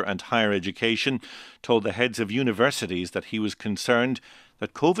Further and Higher Education told the heads of universities that he was concerned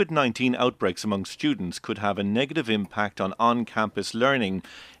that COVID-19 outbreaks among students could have a negative impact on on-campus learning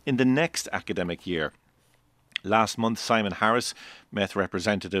in the next academic year. Last month, Simon Harris met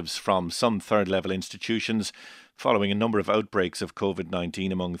representatives from some third-level institutions following a number of outbreaks of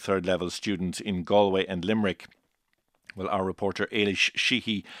COVID-19 among third-level students in Galway and Limerick. Well, our reporter Ailish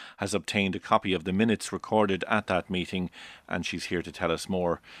Sheehy has obtained a copy of the minutes recorded at that meeting, and she's here to tell us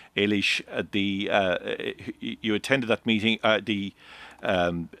more. Ailish, you attended that meeting.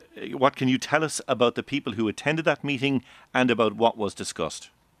 What can you tell us about the people who attended that meeting and about what was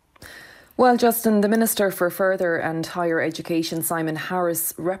discussed? Well, Justin, the Minister for Further and Higher Education, Simon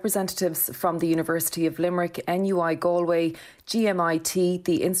Harris, representatives from the University of Limerick, NUI Galway, GMIT,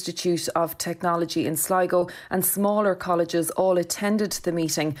 the Institute of Technology in Sligo and smaller colleges all attended the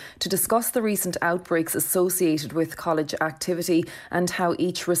meeting to discuss the recent outbreaks associated with college activity and how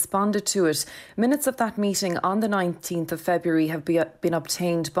each responded to it. Minutes of that meeting on the 19th of February have been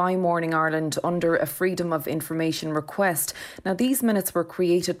obtained by Morning Ireland under a Freedom of Information request. Now, these minutes were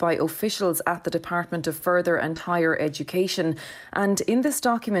created by officials at the Department of Further and Higher Education, and in this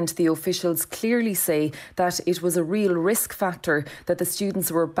document the officials clearly say that it was a real risk factor that the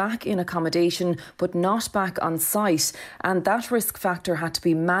students were back in accommodation but not back on site, and that risk factor had to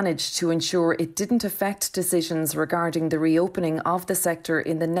be managed to ensure it didn't affect decisions regarding the reopening of the sector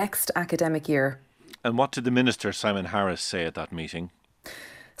in the next academic year. And what did the Minister, Simon Harris, say at that meeting?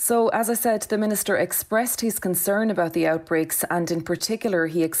 So, as I said, the Minister expressed his concern about the outbreaks, and in particular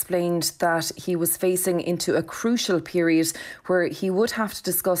he explained that he was facing into a crucial period where he would have to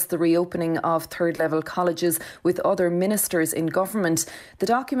discuss the reopening of third-level colleges with other ministers in government. The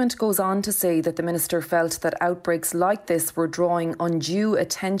document goes on to say that the Minister felt that outbreaks like this were drawing undue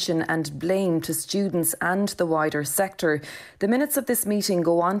attention and blame to students and the wider sector. The minutes of this meeting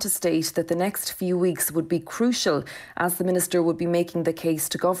go on to state that the next few weeks would be crucial as the Minister would be making the case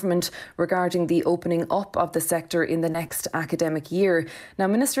to government government regarding the opening up of the sector in the next academic year. Now,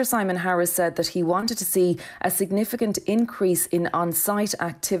 Minister Simon Harris said that he wanted to see a significant increase in on-site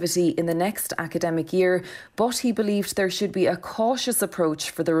activity in the next academic year, but he believed there should be a cautious approach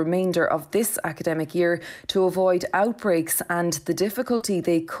for the remainder of this academic year to avoid outbreaks and the difficulty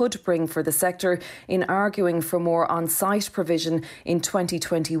they could bring for the sector in arguing for more on-site provision in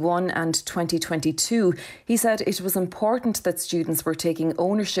 2021 and 2022. He said it was important that students were taking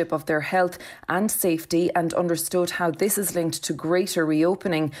ownership of their health and safety and understood how this is linked to greater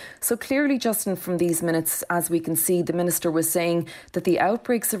reopening. So clearly, Justin, from these minutes, as we can see, the Minister was saying that the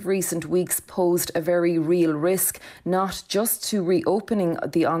outbreaks of recent weeks posed a very real risk, not just to reopening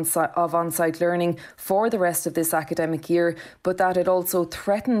the on-site learning for the rest of this academic year, but that it also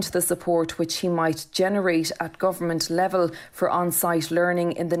threatened the support which he might generate at government level for on-site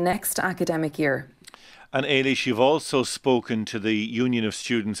learning in the next academic year. And Eilish, you've also spoken to the Union of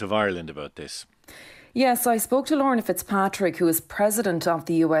Students of Ireland about this. Yes, I spoke to Lorna Fitzpatrick, who is president of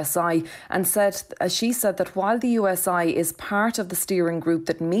the USI, and she said that while the USI is part of the steering group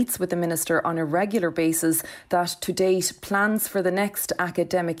that meets with the Minister on a regular basis, that to date plans for the next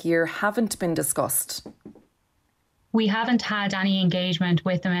academic year haven't been discussed. We haven't had any engagement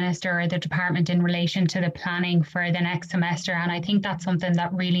with the Minister or the Department in relation to the planning for the next semester, and I think that's something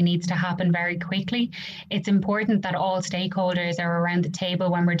that really needs to happen very quickly. It's important that all stakeholders are around the table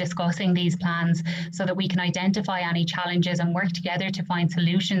when we're discussing these plans so that we can identify any challenges and work together to find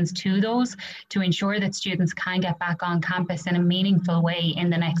solutions to those to ensure that students can get back on campus in a meaningful way in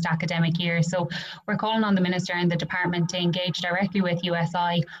the next academic year. So we're calling on the Minister and the Department to engage directly with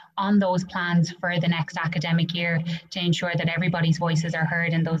USI on those plans for the next academic year to ensure that everybody's voices are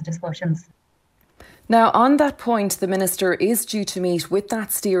heard in those discussions. Now, on that point, the Minister is due to meet with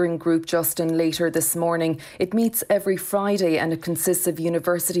that steering group, Justin, later this morning. It meets every Friday and it consists of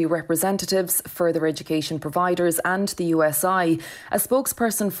university representatives, further education providers and the USI. A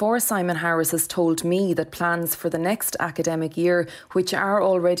spokesperson for Simon Harris has told me that plans for the next academic year, which are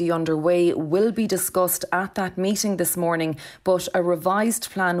already underway, will be discussed at that meeting this morning, but a revised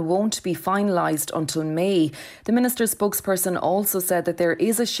plan won't be finalised until May. The Minister's spokesperson also said that there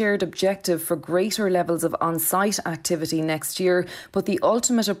is a shared objective for greater levels of on-site activity next year, but the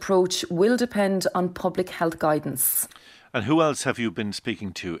ultimate approach will depend on public health guidance. And who else have you been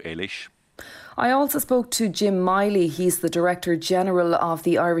speaking to, Eilish? I also spoke to Jim Miley. He's the Director General of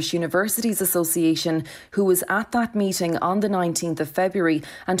the Irish Universities Association, who was at that meeting on the 19th of February.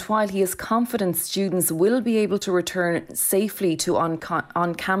 And while he is confident students will be able to return safely to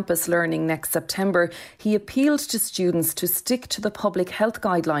on-campus learning next September, he appealed to students to stick to the public health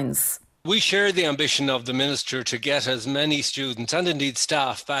guidelines. We share the ambition of the Minister to get as many students and indeed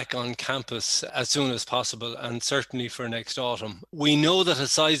staff back on campus as soon as possible, and certainly for next autumn. We know that a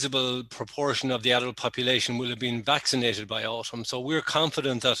sizable proportion of the adult population will have been vaccinated by autumn, so we're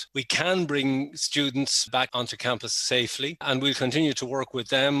confident that we can bring students back onto campus safely, and we'll continue to work with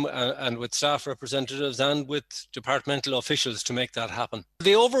them and with staff representatives and with departmental officials to make that happen.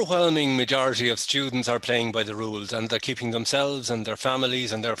 The overwhelming majority of students are playing by the rules and they're keeping themselves and their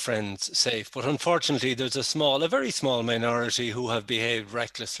families and their friends safe, but unfortunately there's a very small minority who have behaved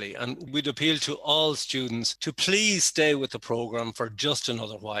recklessly, and we'd appeal to all students to please stay with the programme for just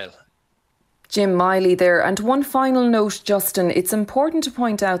another while. Jim Miley there. And one final note, Justin, it's important to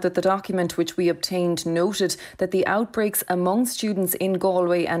point out that the document which we obtained noted that the outbreaks among students in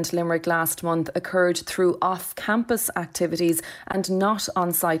Galway and Limerick last month occurred through off-campus activities and not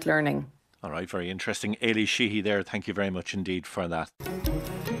on-site learning. All right, very interesting. Eilish Sheehy there, thank you very much indeed for that.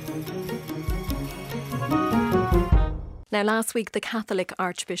 Now, last week, the Catholic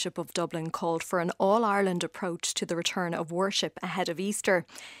Archbishop of Dublin called for an all-Ireland approach to the return of worship ahead of Easter.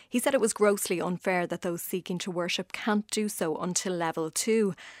 He said it was grossly unfair that those seeking to worship can't do so until level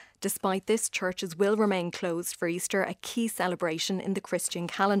 2. Despite this, churches will remain closed for Easter, a key celebration in the Christian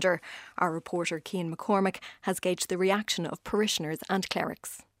calendar. Our reporter, Cian McCormick, has gauged the reaction of parishioners and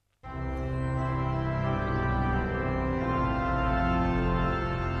clerics.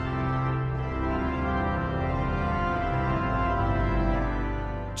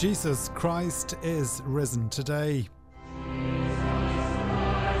 Jesus Christ is risen today.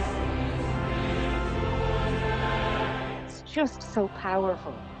 It's just so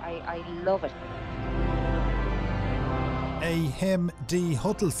powerful. I love it. A hymn Dee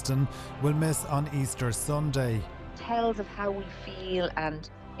Huddleston will miss on Easter Sunday. Tells of how we feel, and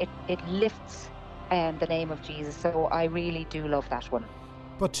it lifts the name of Jesus. So I really do love that one.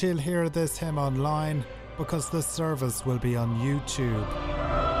 But she'll hear this hymn online because the service will be on YouTube.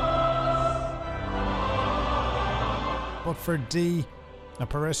 But for Dee, a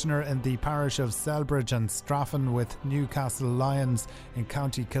parishioner in the parish of Selbridge and Straffan with Newcastle Lions in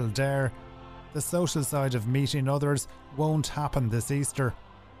County Kildare. The social side of meeting others won't happen this Easter.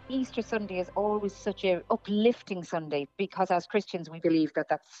 Easter Sunday is always such an uplifting Sunday because as Christians we believe that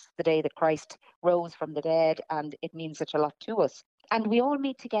that's the day that Christ rose from the dead, and it means such a lot to us. And we all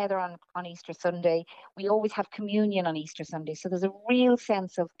meet together on Easter Sunday. We always have communion on Easter Sunday. So there's a real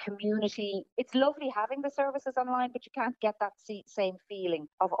sense of community. It's lovely having the services online, but you can't get that same feeling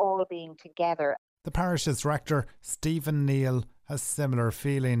of all being together. The parish's rector, Stephen Neal, has similar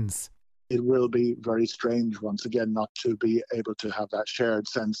feelings. It will be very strange once again not to be able to have that shared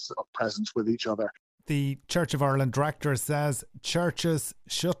sense of presence with each other. The Church of Ireland rector says churches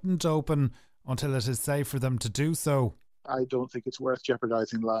shouldn't open until it is safe for them to do so. I don't think it's worth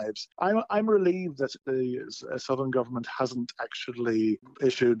jeopardising lives. I'm relieved that the Southern government hasn't actually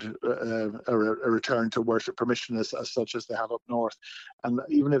issued a return to worship permission as such as they have up north. And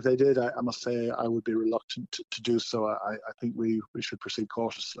even if they did, I must say I would be reluctant to do so. I think we should proceed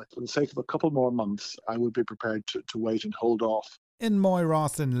cautiously. For the sake of a couple more months, I would be prepared to wait and hold off. In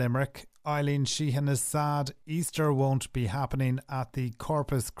Moyross in Limerick, Eileen Sheehan is sad Easter won't be happening at the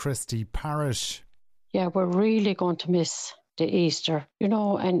Corpus Christi parish. Yeah, we're really going to miss the Easter,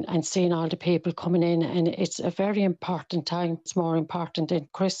 and seeing all the people coming in, and it's a very important time. It's more important than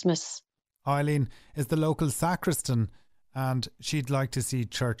Christmas. Eileen is the local sacristan and she'd like to see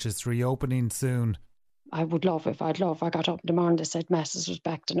churches reopening soon. I got up in the morning, they said Masses was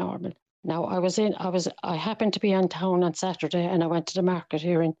back to normal. Now I happened to be in town on Saturday and I went to the market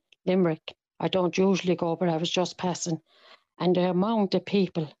here in Limerick. I don't usually go, but I was just passing, and the amount of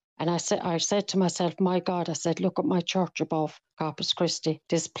people. And I said to myself, my God, I said, look at my church above Corpus Christi.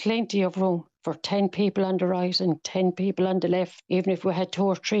 There's plenty of room for 10 people on the right and 10 people on the left, even if we had 2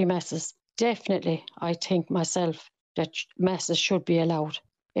 or 3 masses. Definitely, I think myself that masses should be allowed.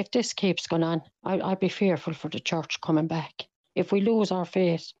 If this keeps going on, I'd be fearful for the church coming back. If we lose our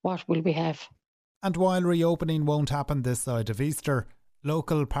faith, what will we have? And while reopening won't happen this side of Easter,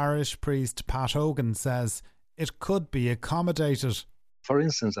 local parish priest Pat Hogan says it could be accommodated. For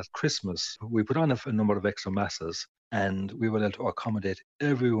instance, at Christmas, we put on a number of extra masses and we were able to accommodate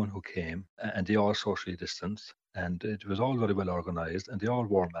everyone who came, and they all socially distanced, and it was all very well organised, and they all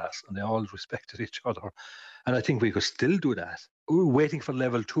wore masks and they all respected each other. And I think we could still do that. Waiting for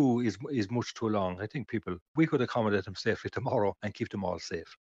level 2 is much too long. I think we could accommodate them safely tomorrow and keep them all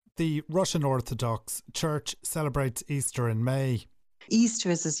safe. The Russian Orthodox Church celebrates Easter in May. Easter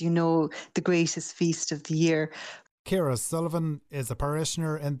is, as you know, the greatest feast of the year. Ciara Sullivan is a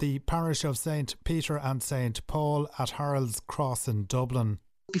parishioner in the parish of St Peter and St Paul at Harold's Cross in Dublin.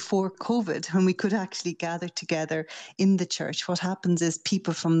 Before COVID, when we could actually gather together in the church, what happens is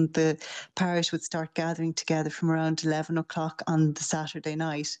people from the parish would start gathering together from around 11 o'clock on the Saturday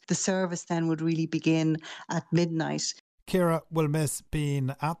night. The service then would really begin at midnight. Ciara will miss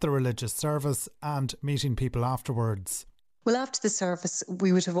being at the religious service and meeting people afterwards. Well, after the service,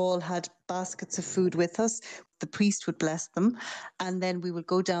 we would have all had baskets of food with us. The priest would bless them, and then we would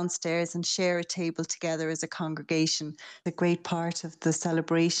go downstairs and share a table together as a congregation. A great part of the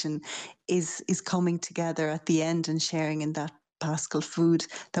celebration is coming together at the end and sharing in that Paschal food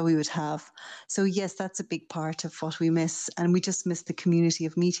that we would have. So yes, that's a big part of what we miss, and we just miss the community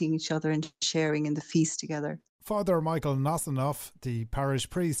of meeting each other and sharing in the feast together. Father Michael Nosanoff, the parish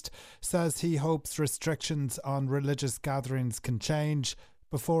priest, says he hopes restrictions on religious gatherings can change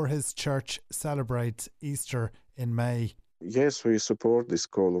before his church celebrates Easter in May. Yes, we support this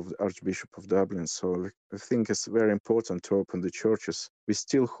call of the Archbishop of Dublin, so I think it's very important to open the churches. We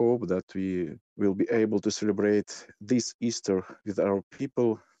still hope that we will be able to celebrate this Easter with our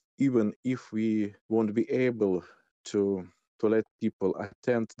people, even if we won't be able to let people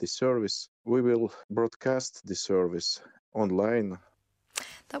attend the service. We will broadcast the service online.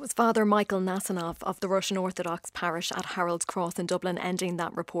 That was Father Michael Nosanoff of the Russian Orthodox parish at Harold's Cross in Dublin, ending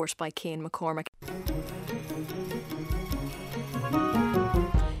that report by Cian McCormick.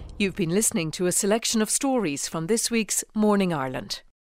 You've been listening to a selection of stories from this week's Morning Ireland.